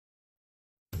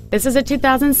This is a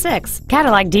 2006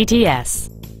 Cadillac DTS.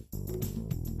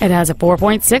 It has a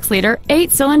 4.6-liter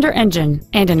 8-cylinder engine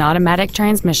and an automatic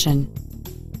transmission.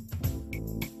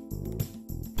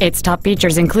 Its top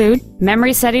features include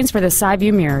memory settings for the side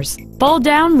view mirrors,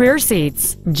 fold-down rear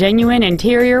seats, genuine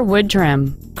interior wood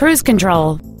trim, cruise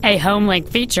control, a home link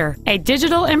feature, a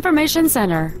digital information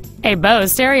center, a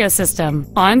Bose stereo system,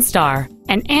 OnStar,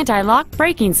 an anti-lock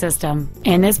braking system,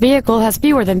 and this vehicle has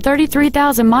fewer than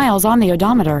 33,000 miles on the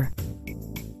odometer.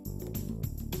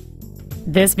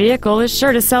 This vehicle is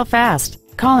sure to sell fast.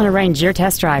 Call and arrange your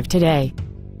test drive today.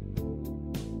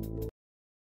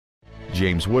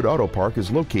 James Wood Auto Park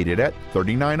is located at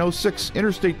 3906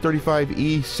 Interstate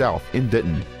 35E South in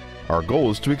Denton. Our goal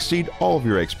is to exceed all of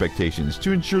your expectations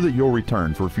to ensure that you'll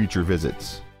return for future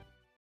visits.